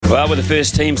Well, with the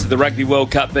first teams of the Rugby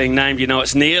World Cup being named,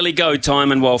 it's nearly go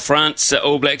time, and while France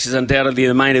All Blacks is undoubtedly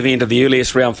the main event of the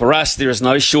earliest round for us, there is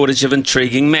no shortage of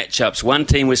intriguing matchups. One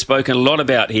team we've spoken a lot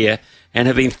about here and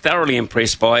have been thoroughly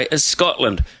impressed by is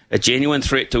Scotland, a genuine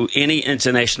threat to any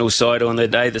international side on their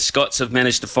day. The Scots have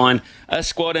managed to find a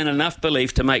squad in enough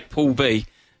belief to make Pool B,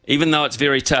 even though it's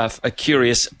very tough, a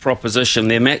curious proposition.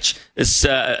 Their match is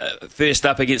first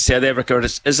up against South Africa.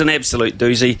 It is an absolute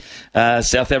doozy.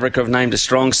 South Africa have named a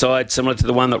strong side, similar to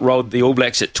the one that rolled the All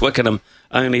Blacks at Twickenham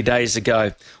only days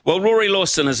ago. Well, Rory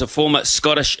Lawson is a former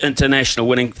Scottish international,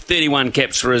 winning 31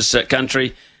 caps for his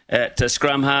country at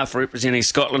scrum half, representing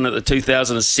Scotland at the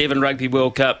 2007 Rugby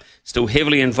World Cup. Still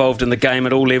heavily involved in the game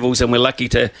at all levels, and we're lucky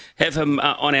to have him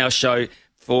on our show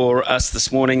for us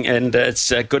this morning, and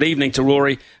it's good evening to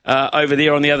Rory over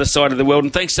there on the other side of the world,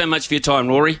 and thanks so much for your time,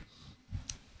 Rory.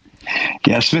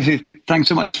 Yeah, Smithy, thanks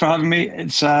so much for having me.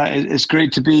 It's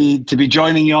great to be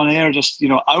joining you on air, just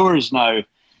hours now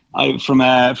out from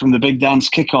the big dance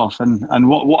kickoff, and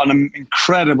what an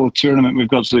incredible tournament we've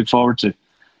got to look forward to.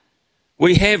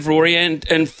 We have, Rory, and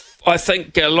I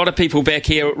think a lot of people back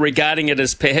here regarding it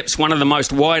as perhaps one of the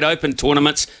most wide open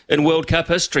tournaments in World Cup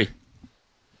history.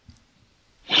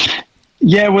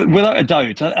 Yeah, without a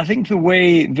doubt. I think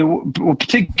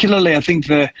particularly, I think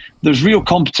there's real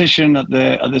competition at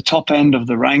the top end of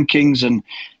the rankings, and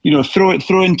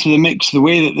throw into the mix the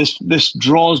way that this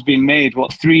draw's been made.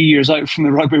 3 years out from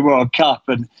the Rugby World Cup,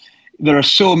 and there are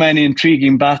so many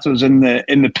intriguing battles in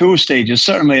the pool stages.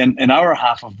 Certainly in our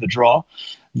half of the draw,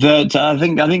 that I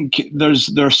think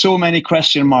there are so many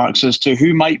question marks as to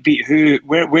who might beat who,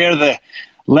 where the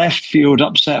left field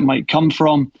upset might come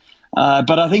from.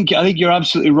 But I think you're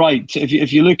absolutely right.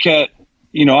 If you look at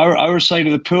our side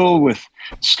of the pool with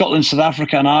Scotland, South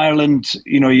Africa, and Ireland,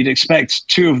 you'd expect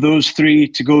two of those three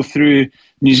to go through.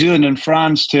 New Zealand and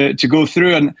France to go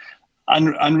through,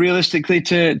 and realistically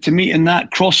to meet in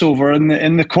that crossover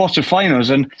in the quarterfinals.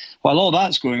 And while all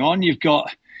that's going on, you've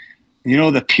got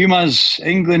the Pumas,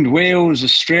 England, Wales,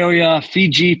 Australia,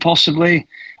 Fiji, possibly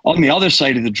on the other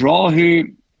side of the draw, who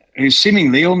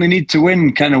seemingly only need to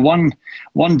win kind of one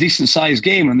decent sized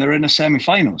game, and they're in a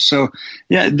semi-final. So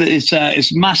yeah,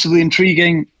 it's massively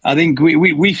intriguing. I think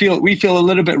we feel a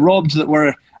little bit robbed that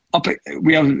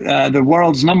we have the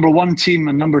world's number one team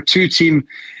and number two team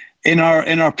in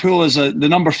our pool as the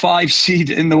number 5 seed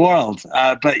in the world.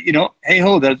 But hey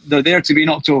ho, they're there to be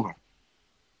knocked over.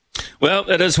 Well,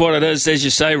 it is what it is, as you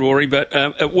say, Rory. But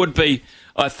it would be,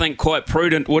 I think, quite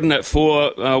prudent, wouldn't it,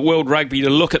 for World Rugby to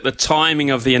look at the timing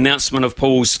of the announcement of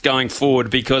pools going forward,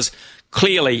 because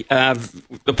clearly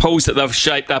the pools that they've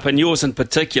shaped up, and yours in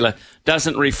particular,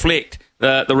 doesn't reflect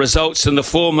the results and the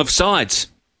form of sides.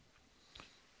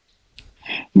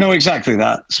 No, exactly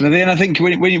that. So then I think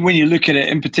when you look at it,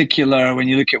 in particular, when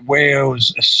you look at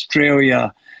Wales,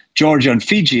 Australia, Georgia and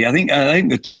Fiji, I think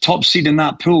the top seed in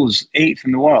that pool is 8th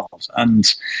in the world, and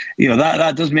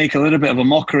that does make a little bit of a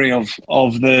mockery of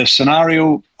the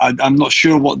scenario. I'm not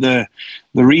sure what the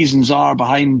reasons are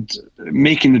behind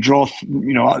making the draw.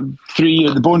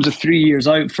 The bones of 3 years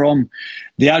out from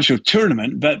the actual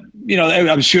tournament, but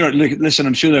I'm sure. Listen,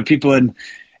 I'm sure there are people in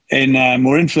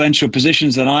more influential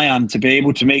positions than I am to be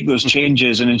able to make those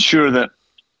changes and ensure that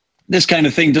this kind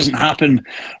of thing doesn't happen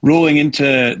rolling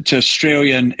into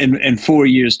Australia in 4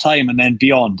 years' time and then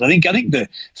beyond. I think the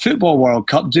Football World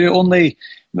Cup do it only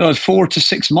 4 to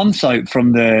 6 months out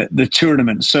from the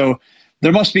tournament. So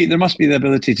there must be the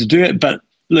ability to do it. But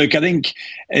look, I think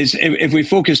if we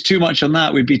focus too much on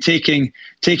that, we'd be taking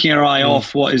our eye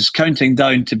off what is counting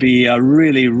down to be a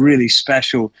really, really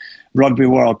special Rugby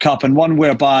World Cup, and one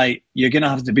whereby you're going to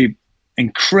have to be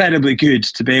incredibly good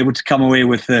to be able to come away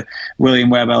with the William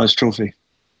Webb Ellis Trophy.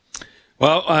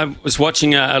 Well, I was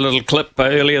watching a little clip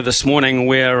earlier this morning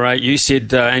where you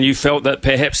said and you felt that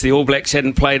perhaps the All Blacks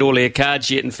hadn't played all their cards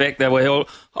yet. In fact, they were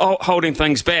holding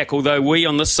things back, although we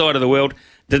on this side of the world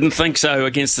didn't think so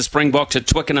against the Springboks at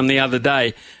Twickenham the other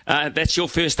day. That's your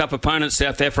first up opponent,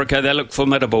 South Africa. They look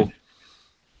formidable.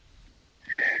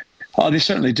 Oh, they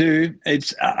certainly do.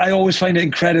 I always find it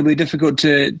incredibly difficult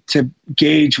to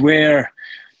gauge where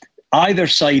either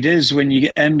side is when you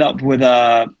end up with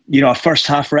a first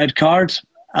half red card,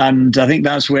 and I think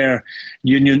that's where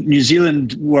New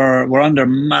Zealand were under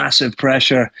massive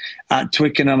pressure at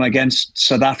Twickenham against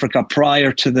South Africa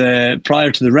prior to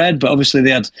the red, but obviously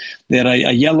they had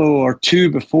a yellow or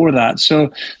two before that. So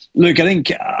look,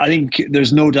 I think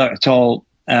there's no doubt at all.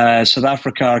 South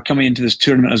Africa are coming into this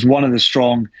tournament as one of the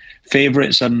strong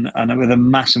favourites and with a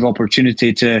massive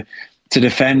opportunity to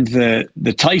defend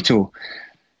the title.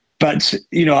 But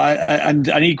and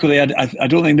equally, I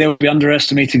don't think they'll be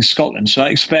underestimating Scotland. So I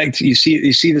expect you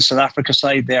see the South Africa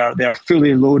side. They're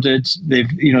fully loaded. They've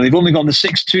only got the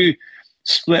 6-2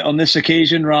 split on this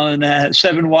occasion rather than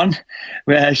 7-1,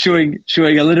 showing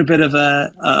a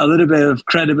little bit of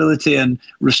credibility and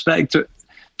respect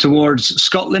towards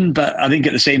Scotland. But I think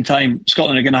at the same time,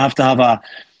 Scotland are going to have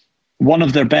one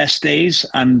of their best days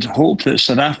and hope that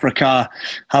South Africa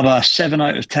have a 7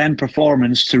 out of 10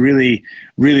 performance to really,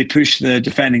 really push the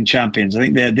defending champions. I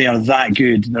think they are that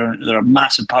good. They're a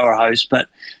massive powerhouse, but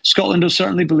Scotland will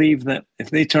certainly believe that if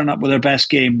they turn up with their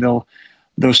best game, they'll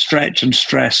stretch and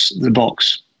stress the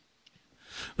Boks.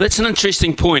 That's an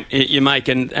interesting point you make,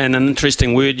 and an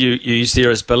interesting word you use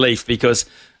there is belief, because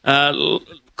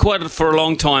quite for a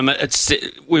long time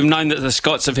we've known that the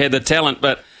Scots have had the talent,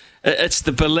 but it's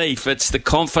the belief, it's the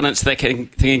confidence they can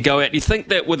go out. You think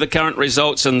that with the current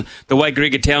results and the way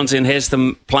Gregor Townsend has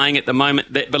them playing at the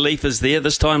moment, that belief is there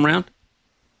this time round?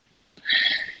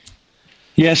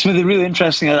 Yeah, Smithy, really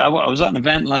interesting. I was at an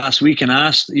event last week and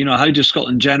asked, how does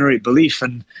Scotland generate belief?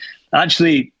 And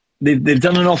actually, they've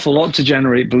done an awful lot to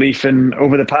generate belief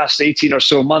over the past 18 or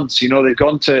so months. They've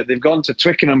gone to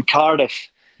Twickenham, Cardiff,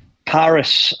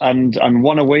 Paris, and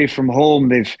won away from home.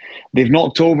 They've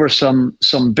knocked over some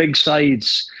big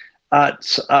sides at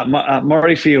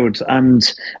Murrayfield,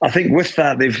 and I think with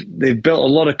that they've built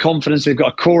a lot of confidence. They've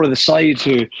got a core of the side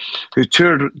who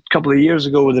toured a couple of years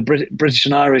ago with the British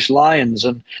and Irish Lions,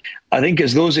 and I think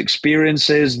it's those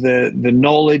experiences, the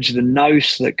knowledge, the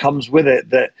nous that comes with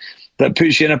it that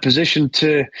puts you in a position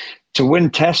to win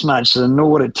Test matches and know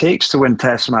what it takes to win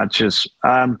Test matches.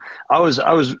 I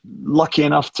was lucky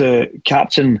enough to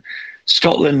captain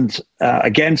Scotland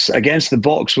against the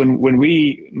Boks when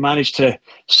we managed to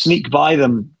sneak by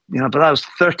them. But that was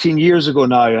 13 years ago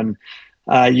now, and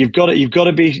you've got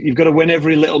to win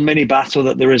every little mini battle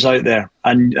that there is out there,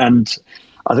 and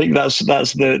I think that's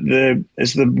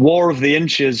the war of the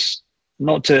inches.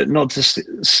 Not to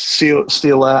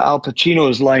steal Al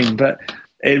Pacino's line, but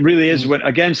it really is. When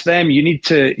against them, you need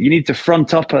to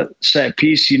front up at set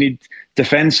piece. You need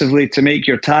defensively to make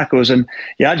your tackles, and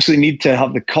you actually need to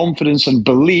have the confidence and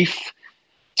belief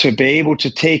to be able to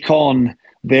take on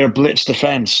their blitz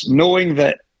defence, knowing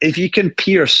that if you can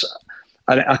pierce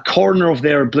a corner of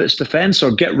their blitz defence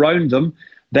or get round them,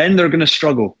 then they're going to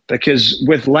struggle, because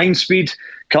with line speed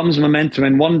comes momentum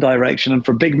in one direction, and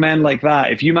for big men like that,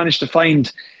 if you manage to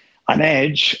find an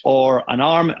edge or an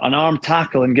arm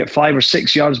tackle and get 5 or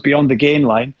 6 yards beyond the gain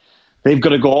line, they've got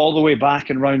to go all the way back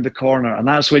and round the corner, and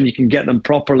that's when you can get them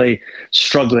properly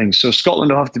struggling. So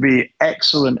Scotland will have to be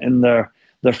excellent in their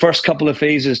first couple of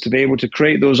phases to be able to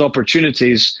create those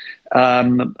opportunities,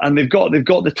 and they've got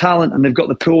the talent and they've got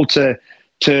the pool to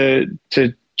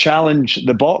challenge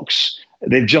the Boks.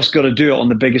 They've just got to do it on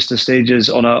the biggest of stages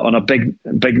on a big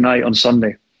night on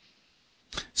Sunday.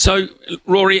 So,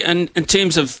 Rory, in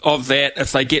terms of that,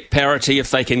 if they get parity,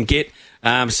 if they can get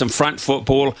some front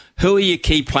football, who are your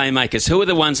key playmakers? Who are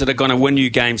the ones that are going to win you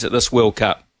games at this World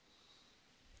Cup?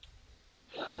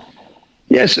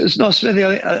 Yes, it's not Smithy.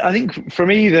 I think for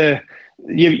me,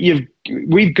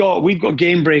 we've got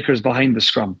game breakers behind the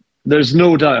scrum. There's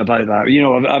no doubt about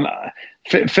that.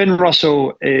 Finn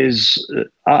Russell is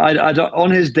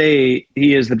on his day,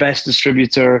 he is the best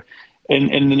distributor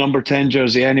in the number 10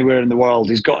 jersey anywhere in the world.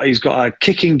 He's got a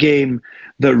kicking game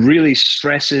that really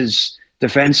stresses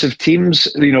defensive teams.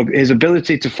 His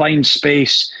ability to find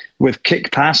space with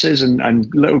kick passes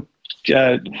and little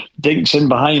dinks in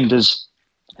behind is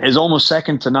almost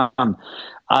second to none.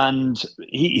 And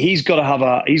he's got to have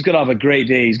a great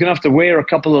day. He's going to have to wear a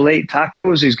couple of late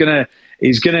tackles. He's going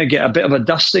to get a bit of a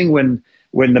dusting when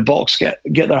the Boks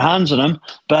get their hands on him.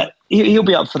 But he'll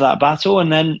be up for that battle.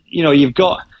 And then you've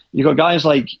got guys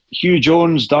like Hugh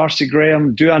Jones, Darcy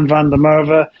Graham, Duhan van der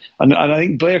Merwe, and I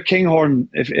think Blair Kinghorn.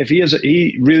 If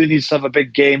he really needs to have a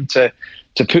big game to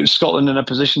put Scotland in a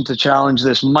position to challenge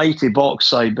this mighty Boks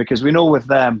side, because we know with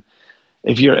them,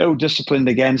 if you're ill-disciplined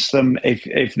against them,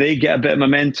 if they get a bit of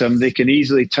momentum, they can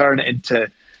easily turn it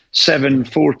into 7,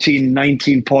 14,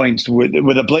 19 points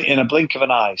in a blink of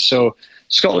an eye. So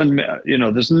Scotland,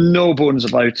 there's no bones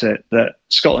about it that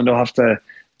Scotland will have to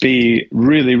be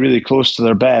really, really close to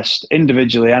their best,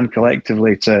 individually and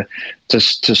collectively, to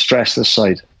stress this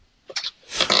side.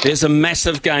 There's a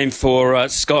massive game for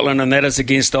Scotland, and that is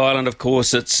against Ireland, of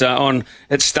course. It's Stade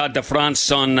de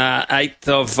France on 8th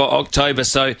of October.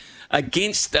 So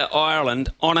against Ireland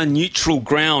on a neutral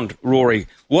ground, Rory,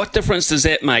 what difference does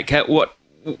that make? What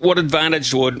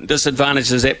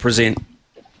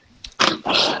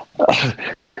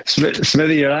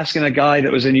Smithy, you're asking a guy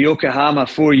that was in Yokohama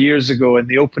 4 years ago in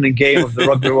the opening game of the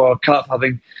Rugby World Cup,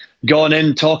 having gone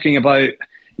in talking about,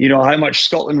 how much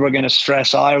Scotland were going to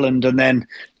stress Ireland, and then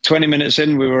 20 minutes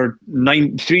in, we were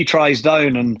 3 tries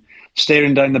down and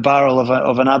staring down the barrel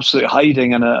of an absolute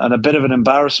hiding and a bit of an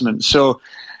embarrassment. So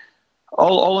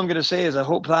all I'm going to say is I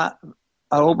hope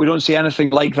we don't see anything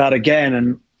like that again.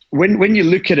 And when you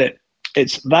look at it,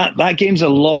 it's that game's a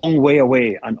long way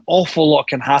away. An awful lot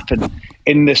can happen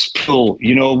in this pool.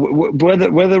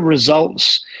 Whether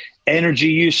results, energy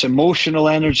use, emotional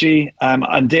energy,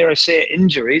 and dare I say it,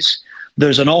 injuries.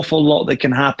 There's an awful lot that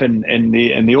can happen in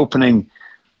the opening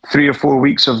 3 or 4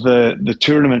 weeks of the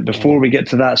tournament before we get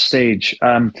to that stage.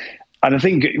 And I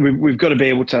think we've got to be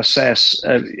able to assess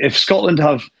if Scotland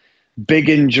have big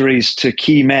injuries to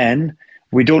key men.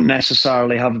 We don't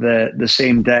necessarily have the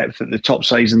same depth that the top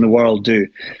sides in the world do.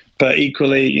 But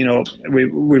equally,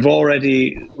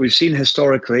 we've seen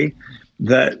historically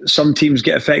that some teams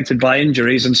get affected by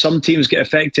injuries and some teams get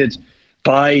affected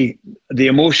by the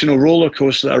emotional roller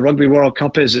coaster that a Rugby World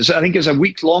Cup is. I think it's a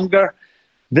week longer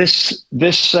this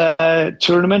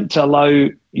tournament to allow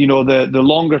the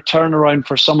longer turnaround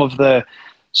for some of the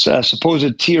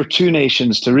supposed tier 2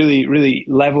 nations to really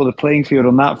level the playing field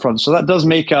on that front. So that does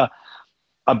make a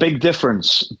big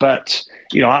difference. But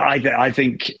I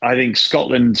think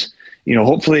Scotland,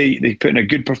 hopefully they put in a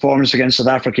good performance against South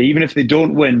Africa. Even if they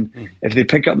don't win, if they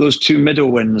pick up those 2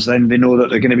 middle wins, then they know that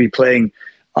they're going to be playing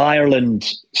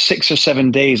Ireland 6 or 7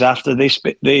 days after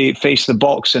they face the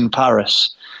Box in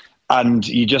Paris. And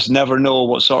you just never know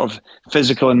what sort of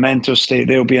physical and mental state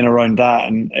they'll be in around that.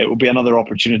 And it will be another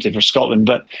opportunity for Scotland.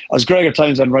 But as Gregor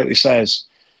Townsend rightly says,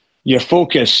 your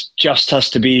focus just has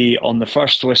to be on the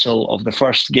first whistle of the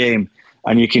first game.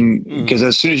 And you can, because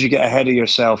as soon as you get ahead of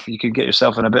yourself, you can get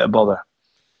yourself in a bit of bother.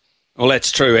 Well,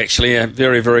 that's true, actually.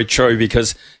 Very, very true,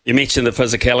 because you mentioned the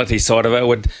physicality side of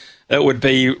it. It would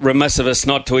be remiss of us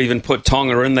not to even put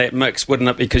Tonga in that mix, wouldn't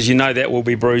it? Because that will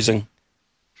be bruising.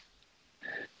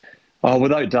 Oh,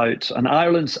 without doubt. And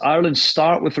Ireland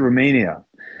start with Romania.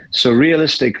 So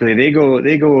realistically, they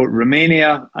go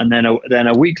Romania, and then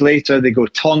a week later they go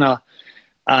Tonga,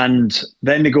 and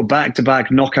then they go back-to-back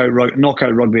knockout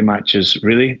rugby matches,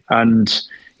 really. And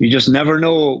you just never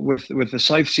know with the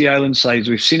South Sea Island sides.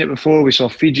 We've seen it before. We saw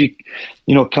Fiji,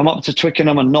 come up to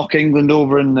Twickenham and knock England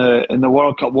over in the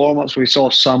World Cup warm-ups. We saw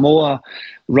Samoa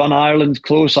run Ireland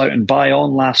close out in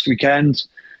Bayonne last weekend.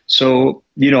 So,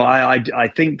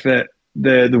 I think that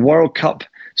the World Cup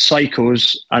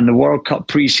cycles and the World Cup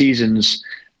pre-seasons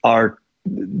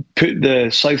put the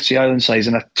South Sea Island sides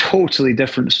in a totally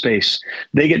different space.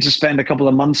 They get to spend a couple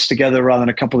of months together rather than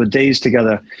a couple of days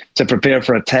together to prepare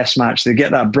for a test match. They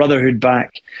get that brotherhood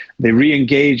back. They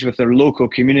re-engage with their local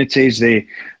communities. They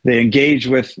engage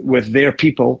with their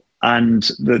people, and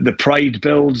the pride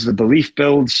builds, the belief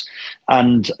builds.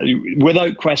 And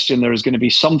without question, there is going to be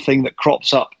something that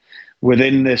crops up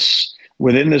within this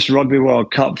Rugby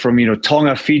World Cup from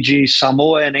Tonga, Fiji,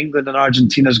 Samoa, and England and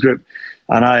Argentina's group.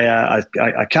 And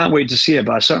I can't wait to see it,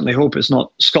 but I certainly hope it's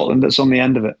not Scotland that's on the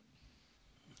end of it.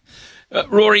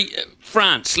 Rory,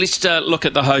 France, let's look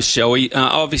at the host, shall we?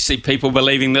 Obviously, people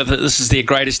believing that this is their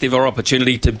greatest ever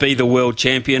opportunity to be the world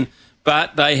champion,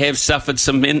 but they have suffered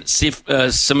some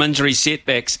injury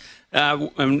setbacks,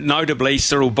 notably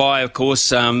Cyril Bay, of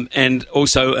course, and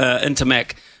also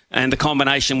Intermac. And the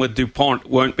combination with Dupont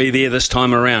won't be there this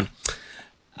time around.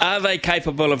 Are they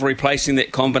capable of replacing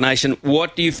that combination?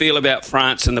 What do you feel about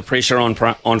France and the pressure on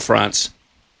France?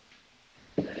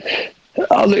 Look,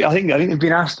 I think they've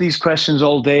been asked these questions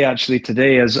all day, actually,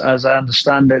 today. As I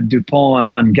understand it,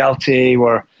 Dupont and Galtier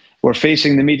were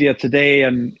facing the media today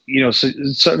and,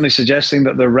 certainly suggesting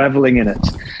that they're reveling in it.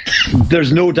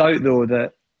 There's no doubt, though,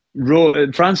 that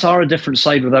France are a different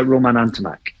side without Romain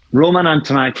Ntamack. Romain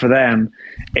Ntamack for them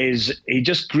he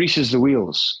just greases the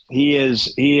wheels. He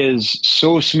is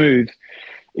so smooth.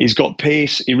 He's got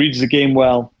pace. He reads the game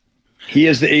well. He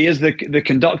is the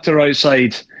conductor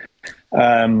outside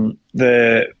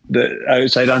outside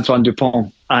Antoine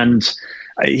Dupont, and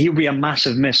he'll be a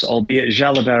massive miss. Albeit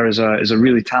Jalabert is a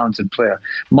really talented player.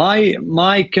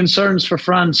 My concerns for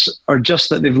France are just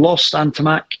that they've lost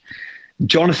Ntamack.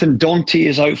 Jonathan Danty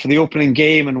is out for the opening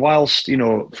game, and whilst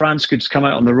France could come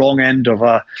out on the wrong end of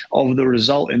the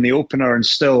result in the opener and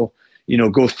still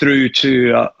go through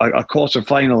to a quarter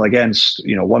final against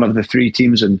one of the 3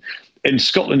 teams in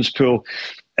Scotland's pool,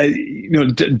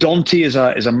 Danty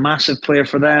is a massive player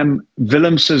for them.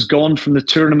 Willems has gone from the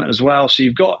tournament as well, so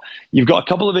you've got a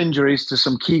couple of injuries to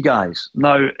some key guys.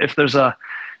 Now, if there's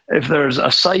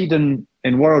a side in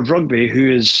World Rugby who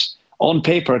is on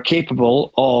paper,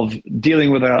 capable of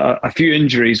dealing with a few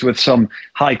injuries with some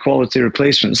high-quality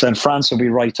replacements, then France will be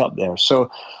right up there. So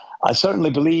I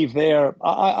certainly believe there.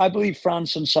 I believe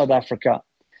France and South Africa,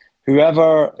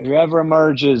 whoever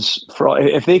emerges,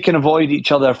 if they can avoid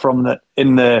each other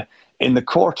in the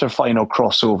quarter-final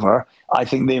crossover, I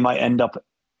think they might end up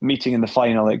meeting in the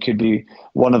final. It could be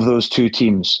one of those two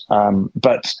teams.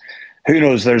 But who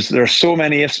knows? There's so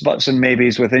many ifs, buts, and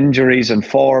maybes with injuries and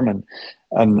form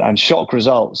and shock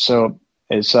results. So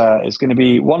it's going to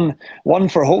be one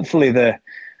for hopefully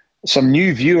some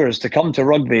new viewers to come to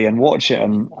rugby and watch it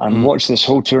and watch this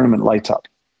whole tournament light up.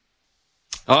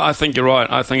 Oh, I think you're right.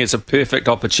 I think it's a perfect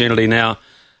opportunity now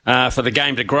for the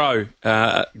game to grow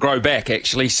back,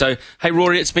 actually. So, hey,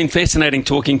 Rory, it's been fascinating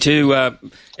talking to you.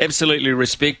 Absolutely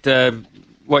respect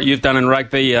what you've done in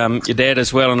rugby, your dad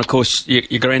as well, and, of course,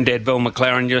 your granddad, Bill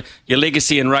McLaren. Your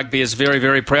legacy in rugby is very,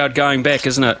 very proud going back,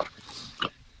 isn't it?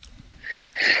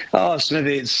 Oh,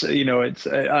 Smithy,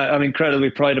 I'm incredibly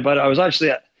proud about it. I was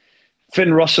actually at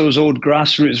Finn Russell's old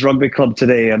grassroots rugby club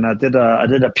today, and I did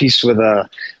a piece with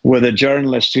a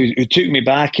journalist who took me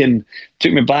back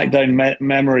down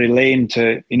memory lane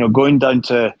to going down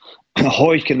to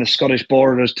Hawick in the Scottish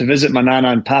borders to visit my nana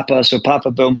and papa. So Papa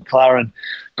Bill McLaren,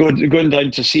 going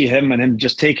down to see him, and him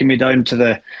just taking me down to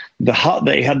the hut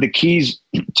that he had the keys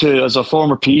to as a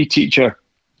former PE teacher,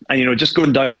 and just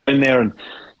going down there and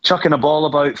chucking a ball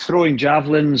about, throwing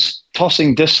javelins,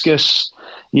 tossing discus,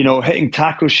 hitting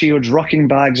tackle shields, rucking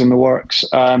bags, and the works.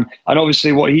 And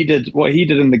obviously, what he did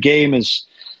in the game is,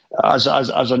 as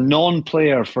a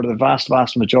non-player for the vast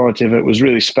majority of it, was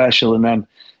really special. And then,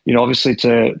 obviously,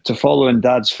 to follow in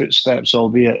Dad's footsteps,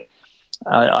 albeit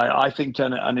I think to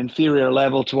an inferior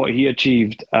level to what he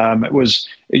achieved, it was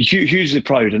hugely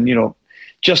proud. And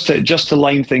just to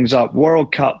line things up,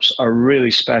 World Cups are really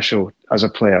special as a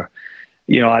player.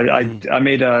 I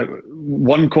made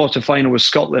one quarter final with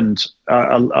Scotland.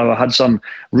 I had some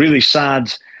really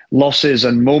sad losses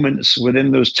and moments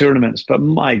within those tournaments. But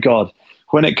my God,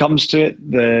 when it comes to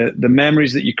it, the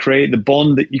memories that you create, the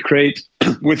bond that you create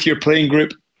with your playing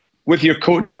group, with your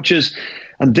coaches,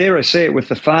 and dare I say it, with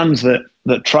the fans that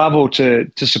travel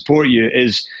to support you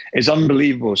is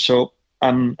unbelievable. So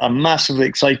I'm massively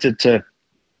excited to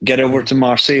get over to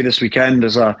Marseille this weekend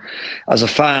as a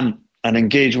fan, and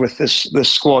engage with this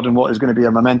squad in what is going to be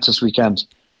a momentous weekend.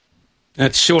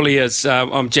 It surely is.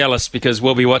 I'm jealous because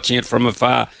we'll be watching it from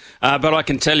afar. But I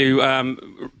can tell you,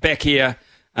 back here,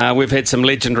 we've had some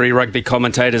legendary rugby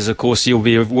commentators. Of course, you'll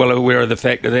be well aware of the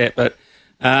fact of that. But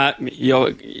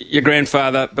your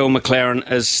grandfather, Bill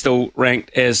McLaren, is still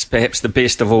ranked as perhaps the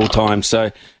best of all time.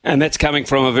 And that's coming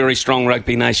from a very strong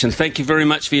rugby nation. Thank you very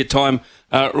much for your time,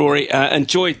 Rory.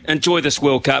 Enjoy this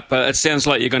World Cup. It sounds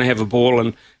like you're going to have a ball,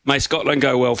 and may Scotland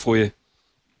go well for you.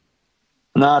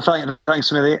 No, thanks,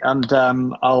 Smithy. And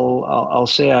I'll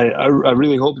say I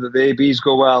really hope that the ABs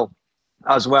go well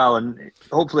as well, and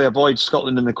hopefully avoid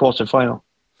Scotland in the quarter final.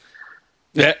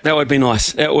 Yeah, that would be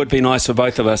nice. That would be nice for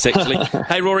both of us, actually.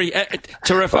 Hey, Rory,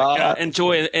 terrific.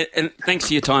 Enjoy, and thanks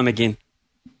for your time again.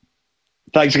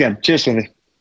 Thanks again. Cheers, Smithy.